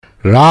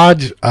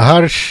Raj,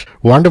 Harsh,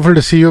 wonderful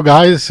to see you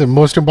guys.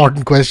 Most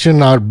important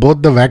question, are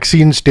both the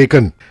vaccines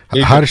taken?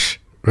 Harsh,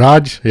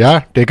 Raj,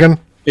 yeah, taken?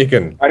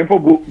 Taken. I'm for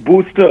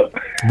booster.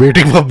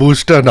 Waiting for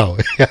booster now.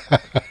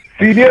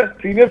 Senior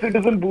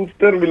citizen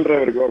booster will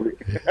never.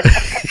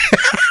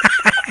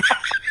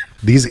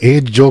 These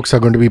age jokes are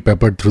going to be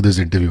peppered through this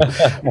interview.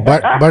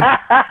 But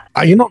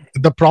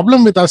the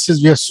problem with us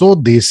is we are so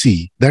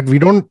desi that we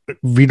don't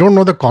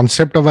know the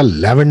concept of a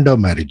lavender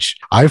marriage.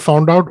 I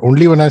found out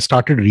only when I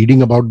started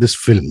reading about this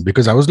film,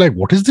 because I was like,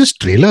 what is this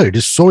trailer? It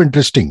is so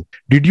interesting.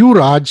 Did you,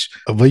 Raj,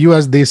 were you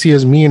as desi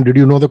as me, and did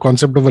you know the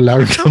concept of a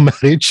lavender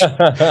marriage?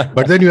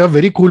 But then you have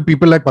very cool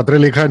people like Patra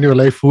Lekha in your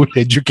life who will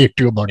educate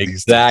you about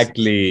these things.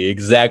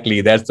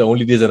 Exactly. That's the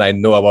only reason I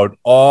know about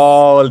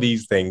all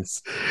these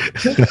things.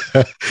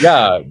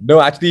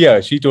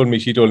 She told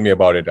me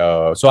about it.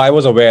 So I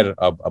was aware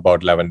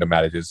about lavender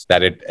marriages,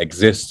 that it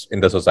exists in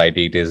the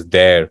society. It is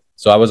there.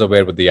 So I was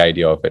aware with the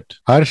idea of it.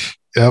 Harsh,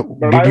 did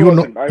you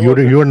know? You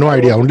had no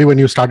idea. Only when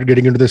you started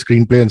getting into the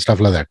screenplay and stuff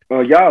like that.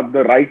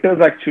 The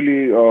writers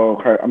actually,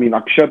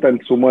 Akshat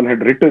and Suman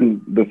had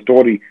written the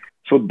story.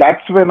 So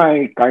that's when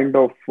I kind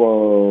of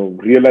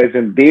realized,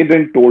 and they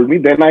then told me.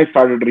 Then I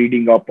started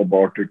reading up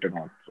about it and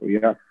all. So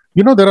yeah.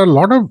 There are a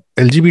lot of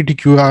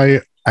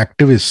LGBTQI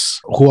activists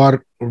who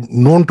are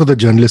known to the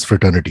journalist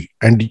fraternity,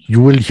 and you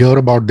will hear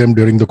about them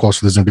during the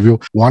course of this interview.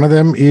 One of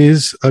them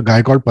is a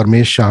guy called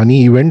Parmesh Shahani.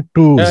 He went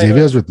to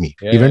Xavier's with me.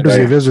 He went to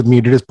Xavier's with me.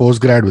 He did his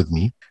postgrad with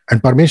me.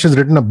 And Parmesh has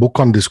written a book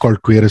on this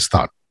called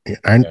Queeristan.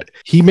 And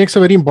he makes a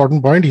very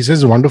important point. He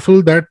says,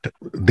 wonderful that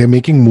they're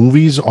making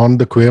movies on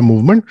the queer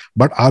movement,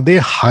 but are they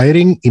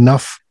hiring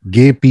enough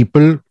gay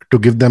people to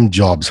give them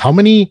jobs? How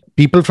many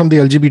people from the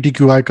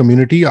LGBTQI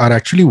community are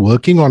actually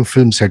working on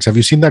film sets? Have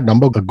you seen that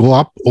number go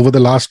up over the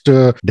last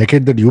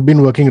decade that you've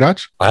been working,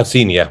 Raj? I've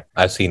seen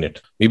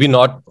it. Maybe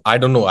not, I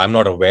don't know, I'm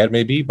not aware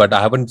maybe, but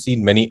I haven't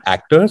seen many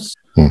actors,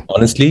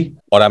 honestly,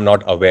 or I'm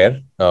not aware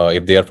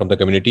if they are from the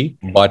community.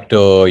 But in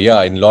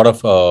a lot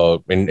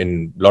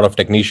of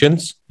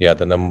technicians,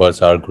 the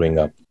numbers are growing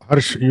up.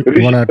 Harsh, you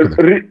want to add to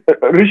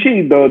that?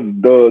 Hrishi,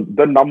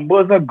 the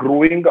numbers are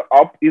growing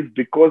up is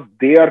because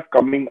they are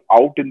coming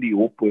out in the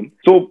open.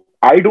 So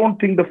I don't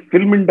think the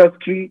film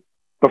industry,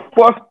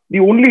 the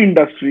only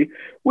industry,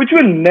 which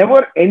will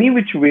never any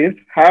which ways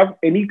have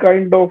any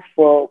kind of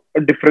a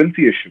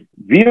differentiation.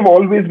 We have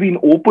always been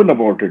open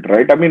about it,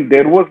 right? I mean,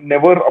 there was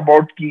never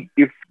about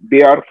if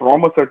they are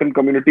from a certain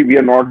community, we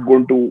are not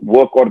going to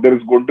work, or there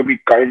is going to be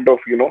kind of,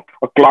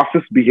 a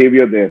classist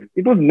behavior there.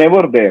 It was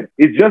never there.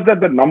 It's just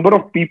that the number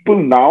of people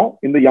now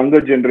in the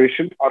younger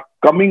generation are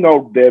coming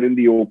out there in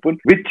the open,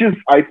 which is,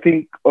 I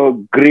think, a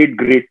great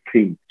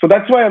thing. So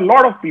that's why a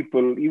lot of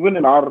people, even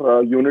in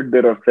our unit,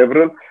 there are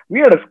several. We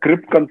had a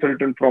script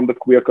consultant from the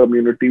queer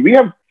community. We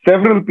have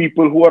several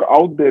people who are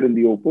out there in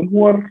the open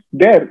who are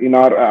there in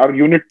our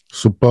unit.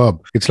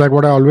 Superb. It's like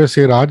what I always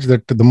say, Raj,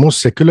 that the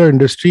most secular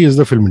industry is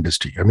the film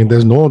industry. I mean,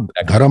 there's no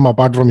dharam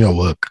apart from your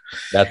work.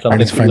 That's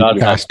something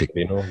fantastic.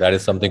 That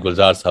is something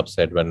Gulzar Sahab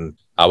said when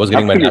I was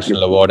getting my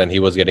national award and he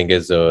was getting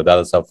his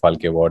Dada Sahab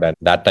Phalke award. And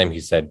that time he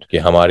said कि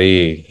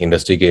हमारी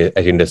industry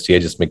है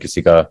जिसमें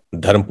किसी का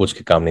धर्म पूछ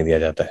के काम नहीं दिया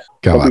जाता है.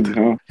 क्या बात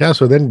है. Yeah,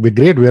 so then we're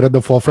great. We're at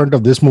the forefront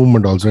of this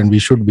movement also, and we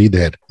should be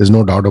there. There's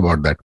no doubt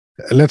about that.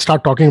 Let's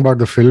start talking about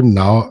the film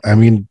now. I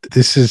mean,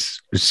 it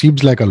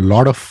seems like a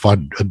lot of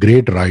fun, a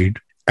great ride.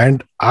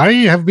 And I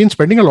have been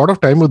spending a lot of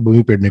time with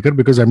Bhumi Pednekar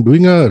because I'm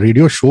doing a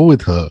radio show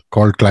with her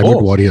called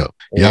Climate Warrior.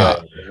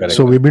 Yeah.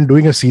 So we've been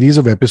doing a series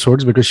of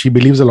episodes because she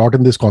believes a lot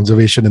in this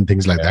conservation and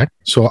things like that.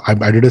 So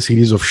I did a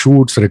series of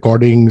shoots,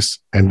 recordings,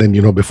 and then,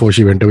 before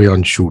she went away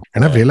on shoot.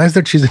 And I've realized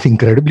that she's an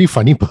incredibly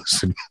funny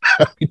person.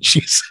 I mean,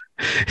 she's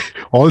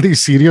all these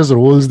serious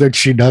roles that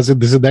she does and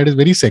this and that is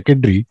very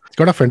secondary. She's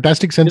got a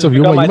fantastic sense of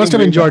humor. You must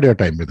have enjoyed your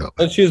time with her.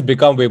 And she's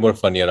become way more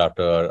funnier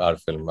after our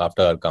film,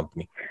 after our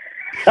company.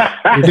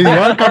 It is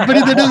your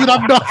company that is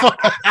rubbed off.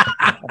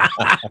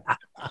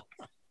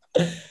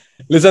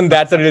 Listen,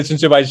 that's a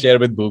relationship I share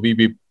with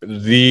Bhubi.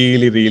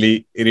 We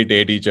really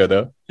irritate each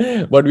other,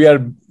 but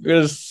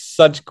we're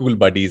such cool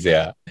buddies.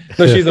 Yeah,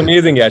 so she's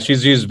amazing. Yeah,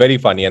 she's very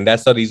funny, and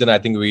that's the reason I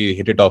think we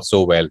hit it off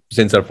so well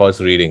since our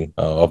first reading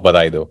of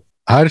Badhai, though.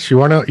 Harsh, you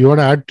wanna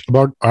add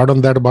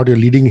on that about your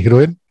leading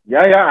heroine?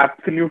 Yeah,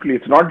 absolutely.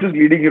 It's not just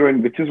leading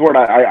heroine, which is what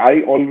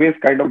I always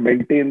kind of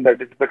maintain, that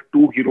it's the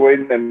two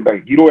heroines, and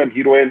the hero and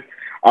heroine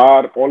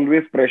are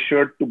always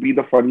pressured to be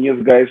the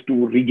funniest guys,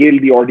 to regale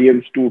the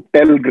audience, to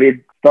tell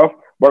great stuff.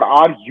 But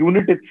our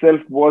unit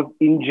itself was,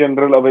 in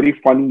general, a very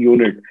fun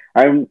unit.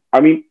 I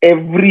mean,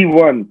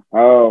 everyone,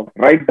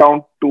 right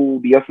down to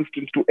the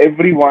assistants, to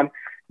everyone,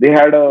 they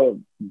had a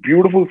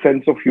beautiful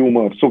sense of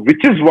humor. So,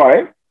 which is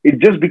why it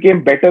just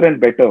became better and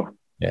better.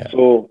 Yeah.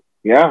 So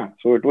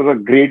it was a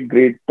great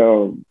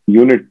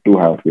unit to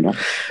have.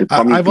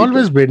 I've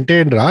always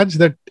maintained, Raj,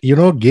 that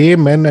gay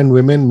men and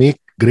women make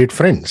great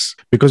friends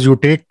because you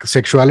take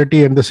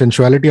sexuality and the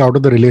sensuality out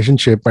of the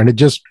relationship and it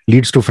just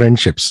leads to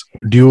friendships.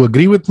 Do you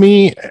agree with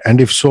me? And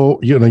if so,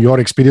 your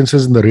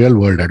experiences in the real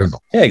world, I don't know.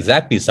 Yeah,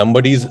 exactly.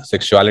 Somebody's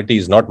sexuality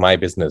is not my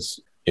business.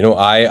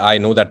 I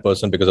know that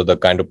person because of the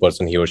kind of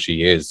person he or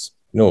she is.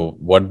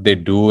 What they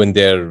do in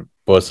their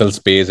personal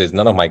space is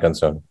none of my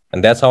concern.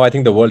 And that's how I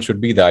think the world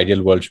should be. The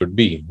ideal world should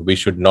be. We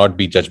should not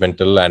be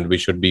judgmental, and we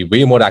should be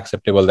way more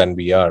acceptable than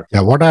we are. Yeah,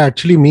 what I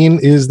actually mean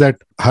is that,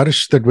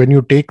 Harsh, that when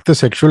you take the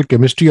sexual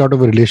chemistry out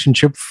of a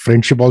relationship,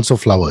 friendship also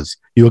flowers.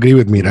 You agree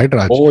with me, right,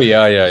 Raj? Oh,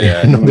 yeah.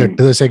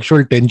 The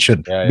sexual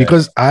tension. Yeah.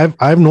 Because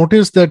I've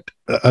noticed that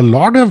a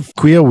lot of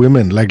queer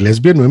women, like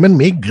lesbian women,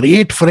 make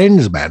great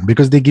friends, man,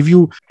 because they give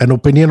you an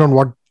opinion on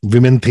what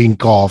women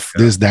think of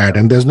this, that,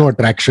 and there's no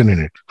attraction in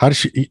it.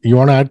 Harsh, you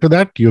want to add to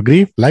that? You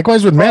agree?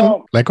 Likewise with men.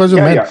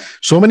 Yeah.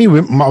 So many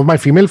women, my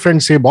female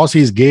friends say, boss,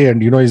 he's gay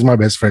and he's my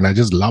best friend. I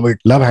just love it.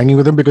 Love hanging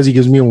with him because he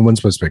gives me a woman's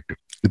perspective.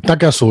 इतना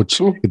क्या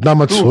सोच, इतना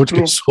मत सोच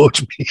के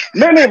सोच भी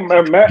नहीं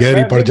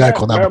गहरी पड़ जाए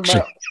खुदा बख्शे.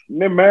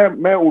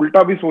 मैं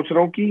उल्टा भी सोच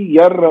रहा हूँ कि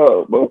यार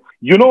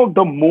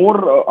the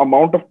more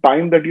amount of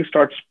time that you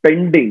start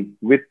spending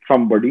with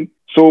somebody,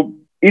 so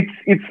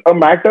it's a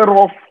matter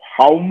of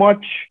how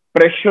much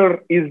pressure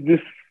is this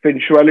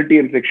sensuality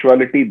and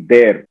sexuality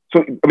there.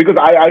 So because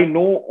I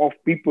know of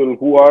people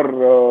who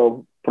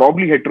are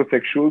probably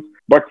heterosexuals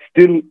but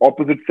still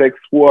opposite sex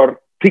who are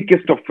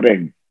thickest of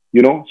friends.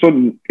 So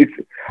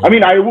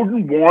I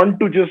wouldn't want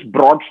to just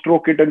broad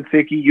stroke it and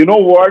say,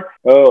 what,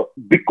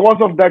 because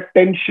of that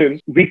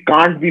tension, we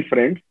can't be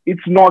friends.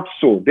 It's not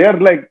so. They are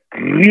like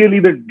really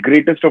the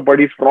greatest of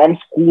buddies from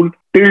school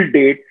till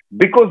date,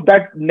 because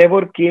that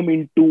never came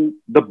into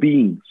the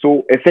being.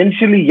 So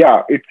essentially,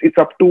 yeah, it's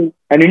up to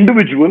an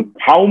individual.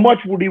 How much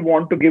would he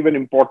want to give an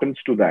importance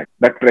to that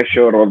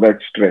pressure or that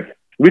stress?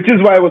 Which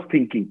is why I was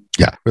thinking.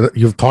 Yeah,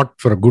 you've thought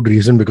for a good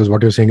reason, because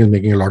what you're saying is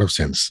making a lot of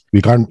sense.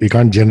 We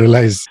can't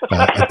generalize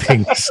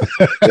things.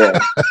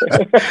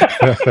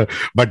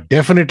 But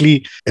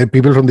definitely,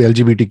 people from the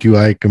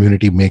LGBTQI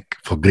community make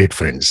for great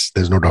friends.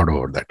 There's no doubt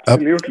about that.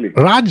 Absolutely.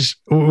 Raj,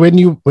 when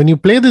you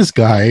play this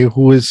guy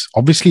who is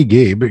obviously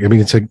gay, I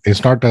mean,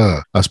 it's not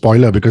a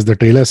spoiler because the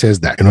trailer says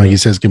that. He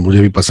says ki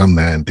mujhe bhi pasand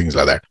hai and things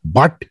like that.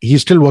 But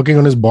he's still working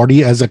on his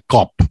body as a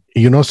cop.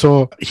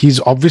 So he's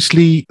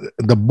obviously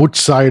the butch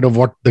side of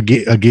what a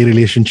gay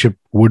relationship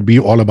would be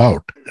all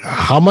about.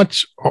 How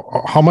much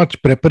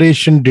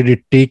preparation did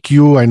it take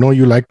you? I know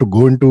you like to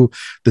go into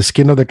the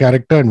skin of the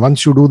character, and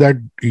once you do that,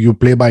 you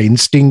play by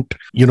instinct.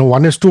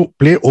 One is to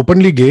play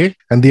openly gay,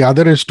 and the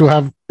other is to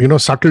have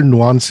subtle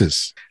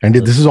nuances. And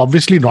this is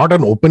obviously not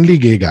an openly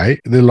gay guy.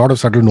 There's a lot of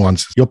subtle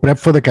nuances. Your prep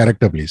for the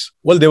character, please.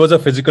 Well, there was a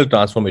physical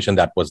transformation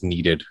that was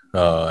needed,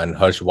 and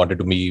Harsh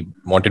wanted me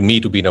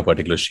to be in a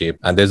particular shape,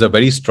 and there's a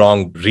very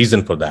strong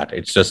reason for that.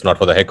 It's just not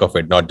for the heck of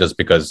it, not just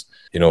because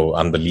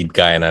I'm the lead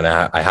guy and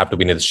I have to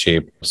be in this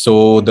shape.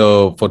 So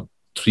for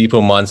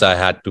 3-4 months, I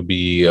had to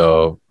be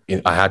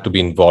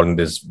involved in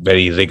this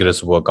very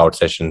rigorous workout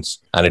sessions,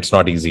 and it's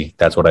not easy.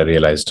 That's what I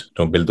realized.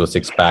 To build those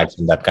 6 packs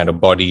and that kind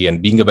of body,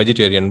 and being a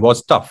vegetarian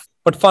was tough,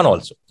 but fun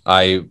also.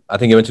 I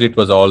think eventually it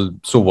was all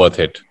so worth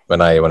it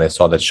when I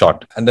saw that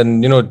shot. And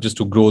then, just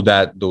to grow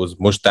the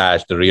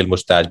real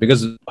mustache,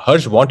 because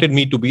Harsh wanted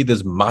me to be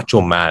this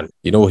macho man.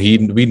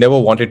 We never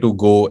wanted to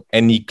go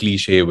any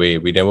cliche way.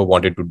 We never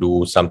wanted to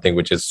do something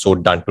which is so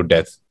done to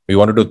death. We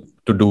wanted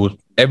to do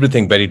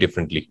everything very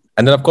differently.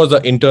 And then, of course,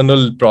 the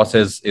internal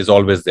process is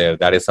always there.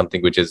 That is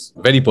something which is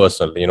very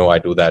personal. I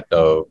do that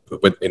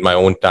in my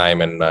own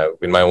time and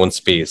in my own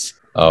space.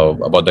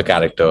 About the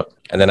character,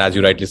 and then, as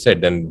you rightly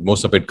said, then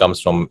most of it comes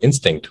from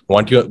instinct.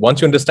 Once you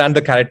understand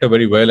the character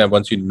very well, and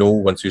once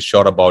you're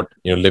sure about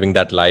living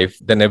that life,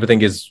 then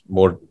everything is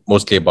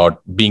mostly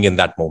about being in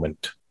that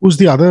moment. Who's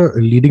the other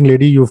leading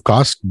lady you've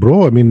cast,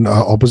 bro? I mean,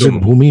 opposite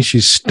Bhumi,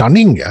 she's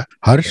stunning. Yeah,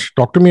 Harsh,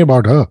 talk to me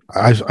about her.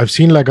 I've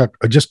seen like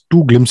just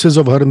 2 glimpses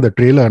of her in the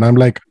trailer, and I'm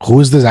like,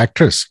 who is this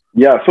actress?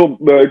 Yeah, so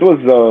it was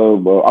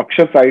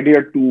Akshay's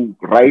idea to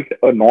write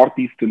a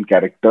northeastern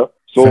character.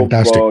 So,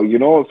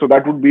 so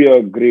that would be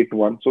a great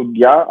one. So,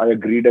 yeah, I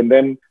agreed. And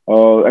then,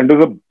 and it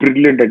was a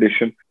brilliant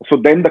addition. So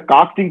then the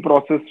casting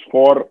process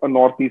for a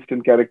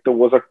northeastern character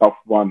was a tough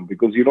one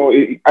because,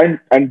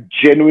 and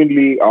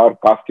genuinely our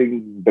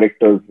casting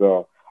directors,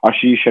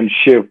 Ashish and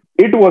Shiv,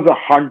 it was a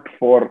hunt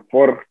for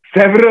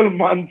several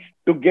months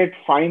to get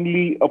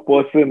finally a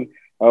person.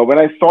 When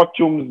I saw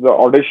Chum's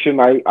audition,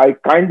 I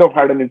kind of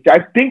had I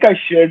think I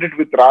shared it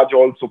with Raj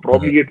also.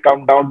 Probably it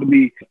come down to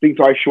the thing.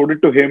 So I showed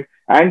it to him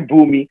and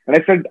Bhumi. And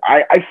I said,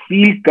 I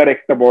feel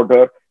correct about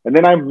her. And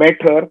then I met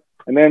her.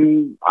 And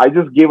then I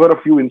just gave her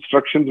a few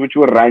instructions which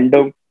were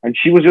random. And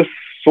she was just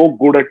so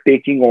good at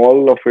taking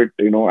all of it,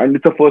 And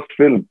it's a first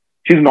film.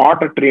 She's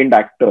not a trained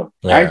actor.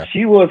 Yeah. And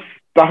she was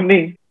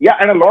stunning. Yeah,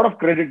 and a lot of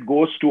credit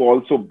goes to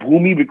also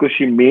Bhumi because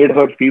she made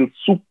her feel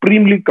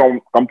supremely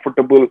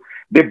comfortable.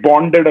 They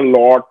bonded a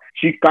lot.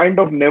 She kind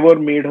of never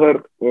made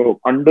her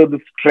under the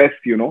stress,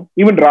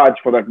 Even Raj,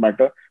 for that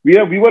matter. We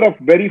were a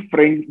very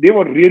friend. They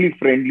were really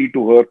friendly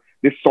to her.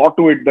 They saw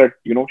to it that,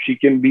 she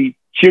can be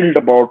chilled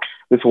about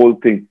this whole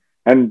thing.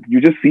 and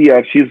you just see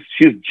her.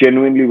 She's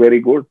genuinely very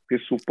good.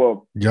 She's superb.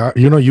 Yeah,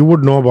 you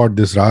would know about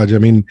this, Raj. I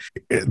mean,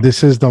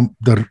 this is the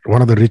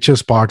one of the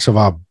richest parts of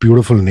our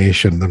beautiful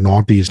nation, the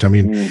Northeast. I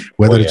mean,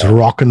 whether it's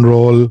rock and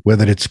roll,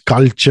 whether it's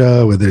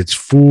culture, whether it's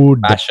food,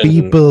 Fashion.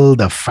 the people,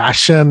 the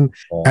fashion,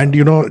 and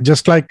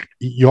just like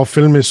your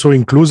film is so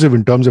inclusive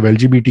in terms of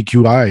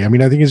LGBTQI. I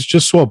mean, I think it's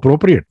just so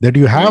appropriate that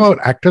you have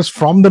actors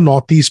from the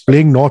Northeast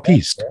playing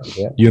Northeast.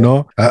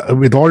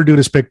 With all due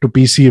respect to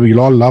PC, we'll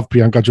all love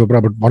Priyanka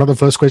Chopra, but one of the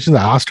first questions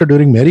I asked her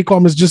during Mary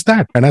Com is just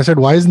that, and I said,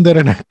 why isn't there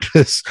an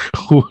actress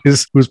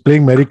who's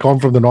playing Mary Com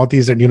from the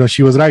Northeast? And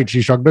she was right.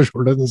 She shrugged her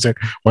shoulders and said,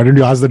 why don't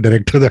you ask the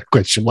director that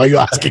question? Why are you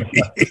asking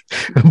me?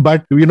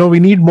 But we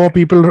need more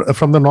people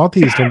from the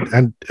Northeast,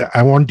 and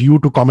I want you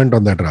to comment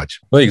on that, Raj.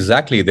 No,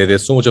 exactly.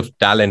 There's so much of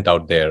talent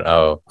out there.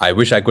 I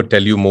wish I could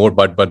tell you more,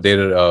 but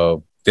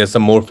there's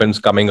some more films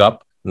coming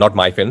up. Not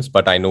my films,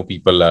 but I know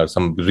people,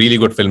 some really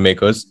good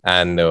filmmakers,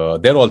 and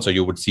there also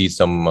you would see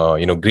some,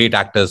 great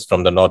actors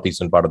from the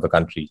northeastern part of the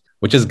country,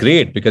 which is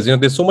great because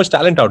there's so much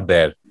talent out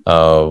there.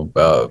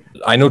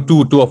 I know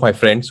two of my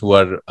friends who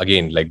are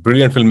again like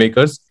brilliant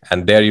filmmakers,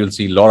 and there you'll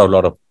see a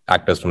lot of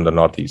actors from the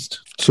northeast.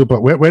 Super.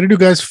 Where did you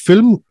guys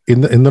film in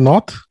the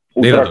north?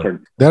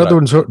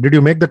 Dehradun. So did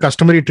you make the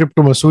customary trip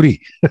to Mussoorie?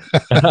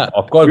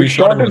 Of course, we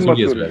shot in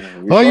Mussoorie as well.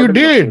 Oh, you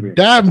did?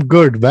 Damn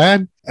good,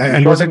 man.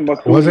 And was it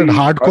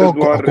hardcore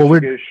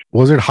COVID?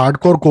 Was it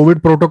hardcore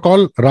COVID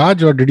protocol,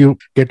 Raj, or did you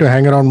get to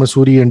hang around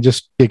Mussoorie and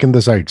just take in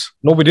the sights?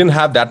 No, we didn't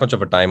have that much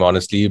of a time,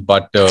 honestly.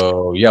 But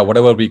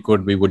whatever we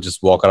could, we would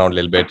just walk around a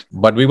little bit.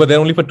 But we were there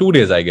only for 2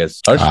 days, I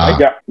guess.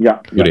 Yeah.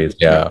 2 days,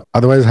 yeah.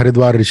 Otherwise,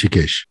 Haridwar,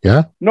 Rishikesh,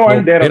 yeah? No,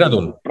 and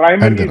Dehradun.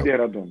 Primarily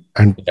Dehradun.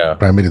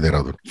 Primarily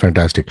Dehradun.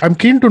 Fantastic. I'm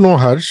keen to know,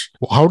 Harsh,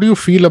 how do you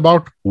feel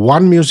about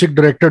one music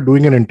director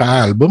doing an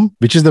entire album,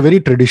 which is the very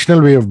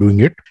traditional way of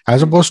doing it,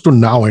 as opposed to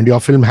now, and your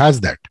film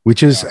has that,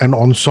 which is an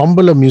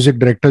ensemble of music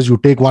directors. You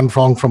take one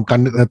song from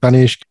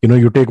Tanesh,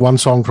 you take one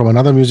song from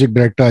another music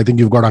director. I think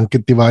you've got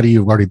Ankit Tiwari,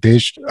 you've got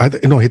Hitesh.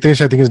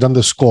 Hitesh, I think, has done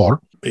the score.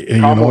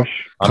 Khamosh.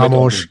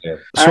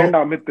 And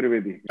Amit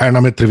Trivedi. And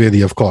Amit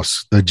Trivedi, of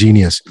course, the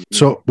genius.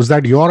 So was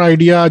that your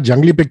idea,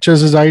 Jungly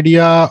Pictures'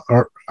 idea,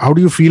 or how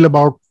do you feel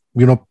about,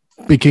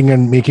 picking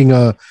and making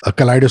a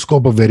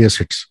kaleidoscope of various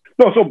hits?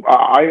 No, so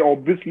I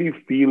obviously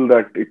feel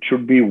that it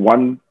should be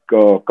one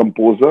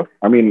composer.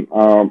 I mean,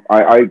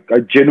 I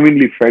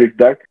genuinely felt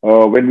that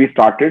when we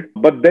started.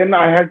 But then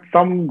I had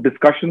some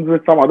discussions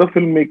with some other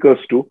filmmakers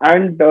too,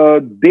 and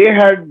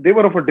they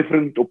were of a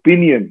different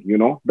opinion.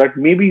 That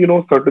maybe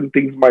certain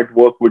things might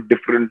work with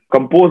different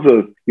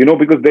composers.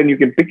 Because then you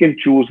can pick and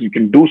choose. You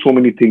can do so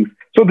many things.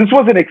 So this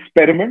was an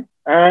experiment.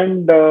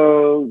 And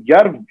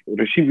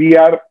Hrishi,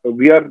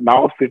 we are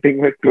now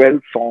sitting with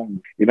 12 songs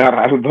in our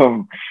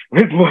album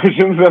with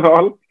versions and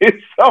all.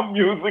 It's a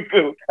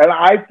musical, and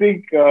I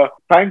think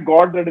thank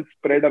God that it's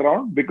spread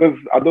around, because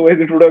otherwise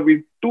it would have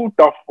been too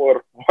tough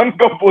for one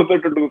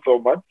composer to do so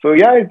much. So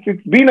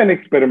it's been an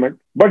experiment,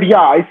 but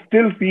I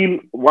still feel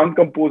one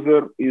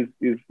composer is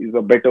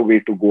a better way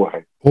to go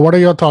ahead. What are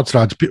your thoughts,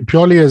 Raj?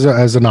 Purely as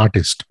an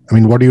artist, I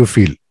mean, what do you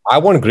feel? I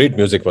want great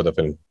music for the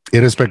film.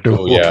 Irrespective.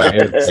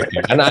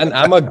 And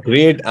I'm a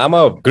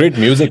great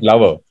music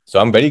lover. So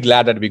I'm very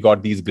glad that we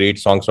got these great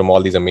songs from all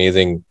these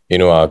amazing,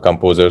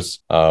 composers.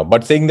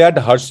 But saying that,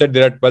 Harsh said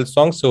there are 12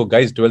 songs. So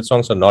guys, 12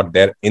 songs are not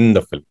there in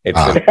the film.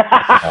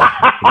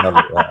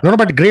 No,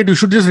 but great. You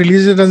should just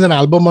release it as an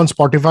album on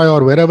Spotify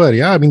or wherever.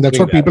 Yeah, I mean, that's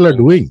what people are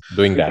doing.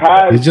 Doing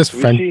that. It's just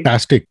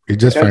fantastic.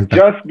 It's just fantastic.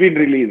 Just been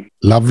released.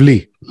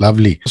 Lovely.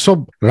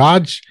 So,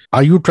 Raj,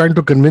 are you trying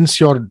to convince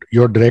your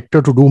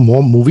director to do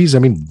more movies? I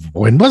mean,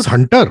 when was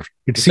Hunter?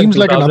 It seems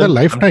like another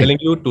lifetime. I'm telling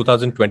you,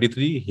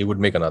 2023, he would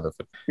make another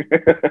film.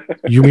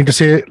 You mean to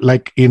say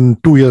like in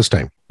 2 years'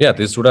 time? Yeah,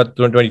 this is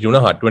 2022.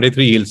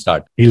 23, he'll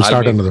start.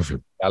 Another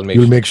film.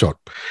 You'll make sure.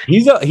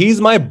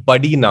 He's my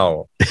buddy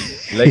now.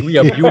 Like we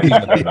abuse each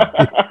other now.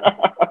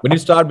 When you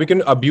start, we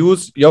can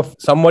abuse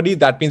somebody.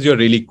 That means you're a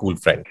really cool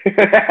friend.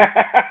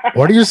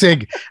 What are you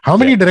saying? How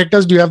many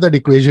directors do you have that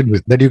equation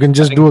with, that you can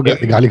just do a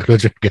gali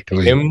galoch and get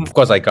away? Him, of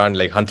course, I can't.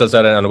 Like Hansal sir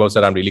and Anubhav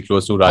sir, I'm really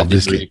close to. Raj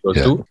is really close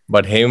to.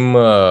 But him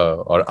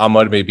or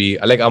Amar maybe.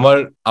 Like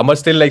Amar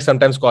still like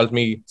sometimes calls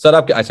me,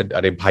 sir, I said,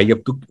 "Arey bhai,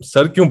 ab tu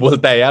sir kyun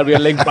bolta hai yaar? We are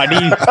like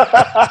buddies."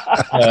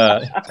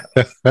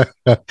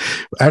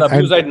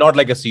 Abuse, right? Not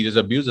like a serious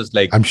abuse. It's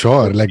like, I'm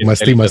sure, like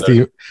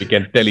masti. We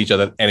can tell each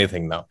other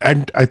anything now.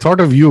 And I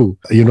thought of you,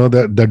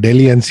 the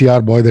Delhi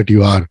NCR boy that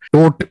you are.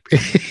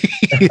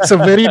 It's a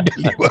very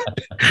Delhi word.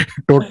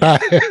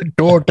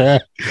 Tota.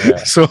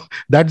 So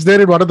that's there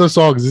in one of the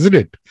songs, isn't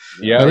it?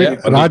 Yeah. I mean,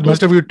 Raj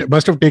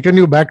must have taken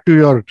you back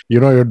to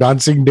your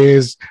dancing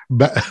days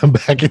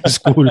back in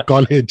school,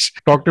 college.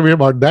 Talk to me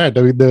about that.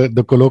 I mean,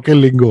 the colloquial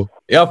lingo.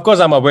 Yeah, of course,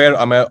 I'm aware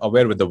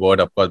with the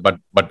word, of course, but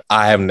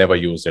I have never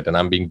used it, and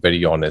I'm being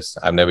very honest.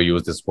 I've never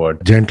used this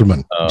word.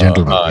 Gentleman.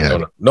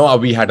 Yeah. No,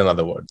 we had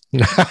another word.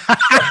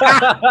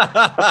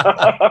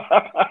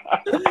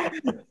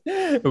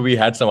 We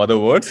had some other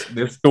words.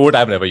 This toad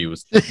I've never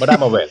used, but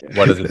I'm aware.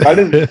 What is it? That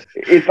is,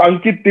 it's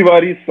Ankit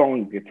Tiwari's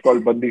song. It's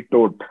called Bandi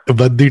Toad.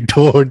 But the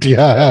toad,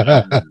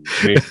 yeah.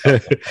 Great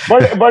stuff.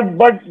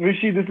 But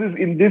Rishi, this is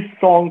in this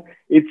song.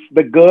 It's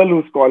the girl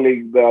who's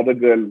calling the other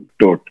girl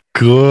Toad.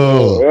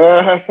 Cool.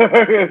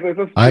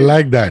 I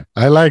like that.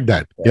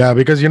 Yeah,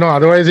 because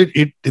otherwise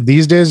it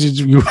these days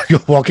you're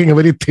walking a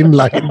very thin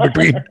line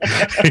between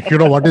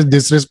what is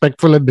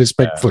disrespectful and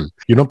respectful.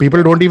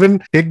 People don't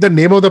even take the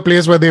name of the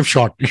place where they've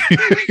shot.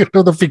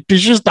 The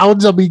fictitious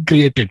towns are being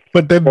created.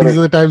 But then these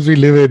are the times we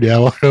live in. Yeah,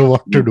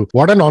 what to do?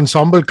 What an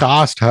ensemble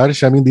cast,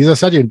 Harsh. I mean, these are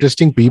such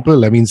interesting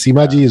people. I mean,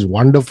 Seemaji is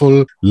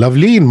wonderful.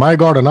 Lovely. My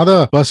God,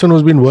 another person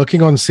who's been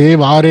working on Save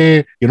Are.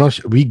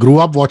 We grew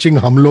up watching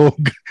Hum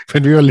Log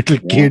when we were little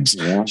kids.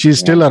 She's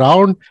still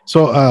around.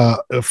 So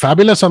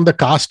fabulous on the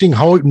casting.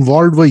 How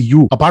involved were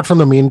you apart from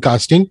the main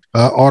casting,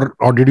 or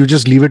did you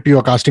just leave it to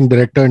your casting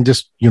director and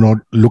just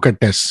look at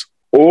tests?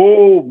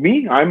 Oh,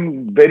 me?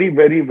 I'm very,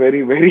 very,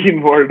 very, very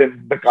involved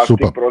in the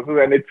casting process,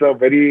 and it's a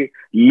very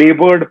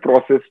labored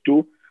process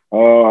too,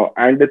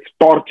 and it's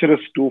torturous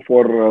too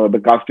for the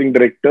casting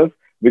directors,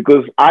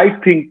 because I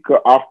think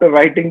after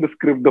writing the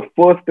script, the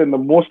first and the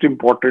most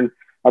important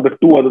are the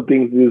two other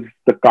things is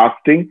the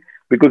casting,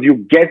 because you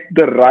get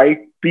the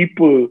right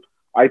people.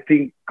 I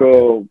think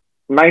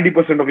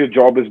 90% of your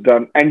job is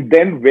done, and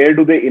then where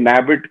do they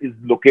inhabit is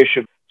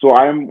location. So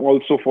I am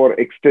also for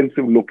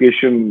extensive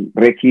location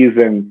recce's,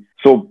 and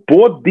so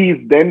both these.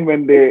 Then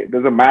when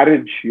there's a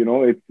marriage,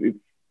 it's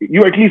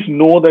you at least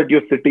know that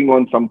you're sitting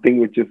on something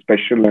which is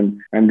special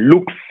and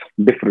looks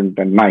different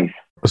and nice.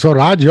 So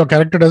Raj, your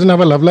character doesn't have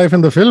a love life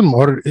in the film,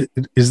 or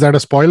is that a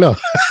spoiler?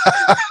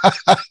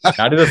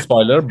 That is a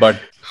spoiler, but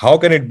how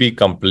can it be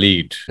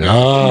complete?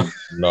 No,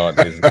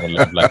 there's no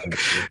love life in the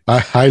film.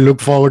 I look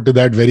forward to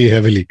that very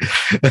heavily.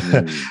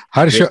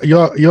 Harsh,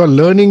 your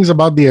learnings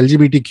about the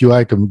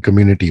LGBTQI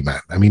community, man.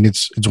 I mean,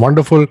 it's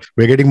wonderful.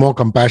 We're getting more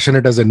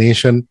compassionate as a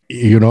nation,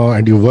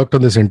 and you worked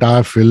on this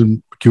entire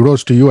film.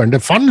 Kudos to you, and a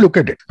fun look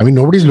at it. I mean,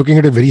 nobody's looking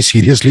at it very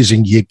seriously,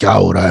 saying "Ye kya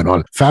ho raha hai" and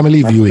all.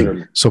 Family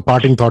viewing. So,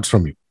 parting thoughts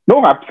from you.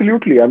 No,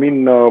 absolutely. I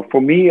mean,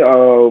 for me,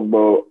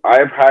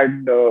 I've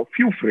had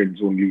few friends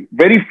only,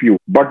 very few.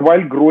 But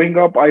while growing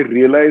up, I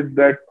realized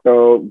that,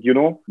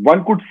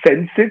 one could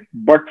sense it,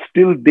 but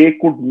still they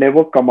could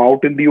never come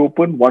out in the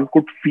open. One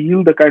could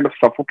feel the kind of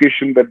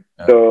suffocation that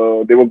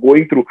they were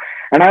going through.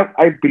 And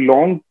I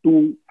belong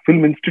to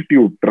Film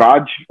Institute.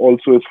 Raj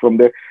also is from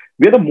there.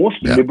 We're the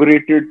most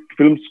liberated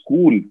film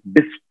school.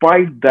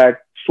 Despite that,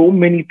 so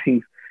many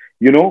things,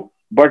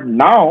 But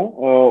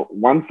now,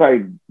 once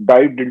I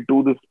dived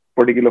into this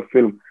particular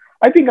film,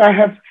 I think I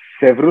have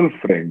several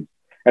friends,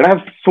 and I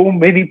have so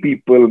many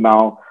people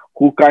now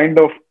who kind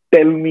of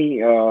tell me,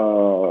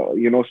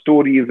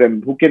 stories,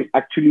 and who can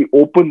actually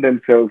open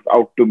themselves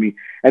out to me.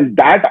 And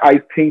that,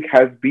 I think,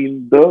 has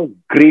been the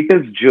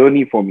greatest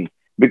journey for me.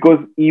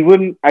 Because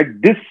even at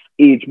this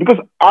age, because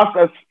us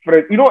as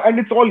friends, and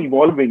it's all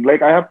evolving.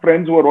 Like, I have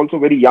friends who are also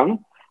very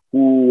young,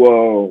 who,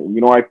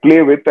 I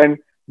play with, and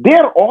they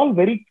are all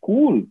very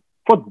cool.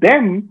 For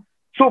them,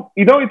 so,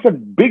 it's a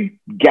big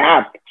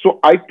gap. So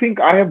I think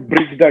I have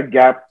bridged that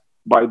gap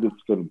by this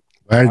film.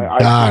 Well I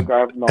done. think I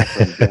have not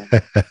friends,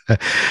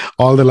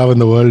 All the love in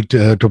the world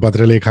to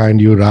Patralekha and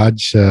you,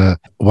 Raj.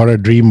 What a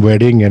dream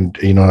wedding, and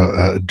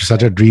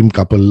such a dream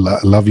couple.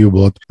 Love you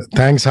both.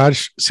 Thanks,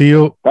 Harsh. See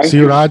you. See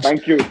you, Raj.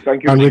 Thank you.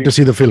 Can't wait to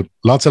see the film.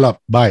 Lots of love.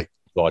 Bye.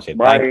 Watch it.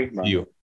 Bye. See you.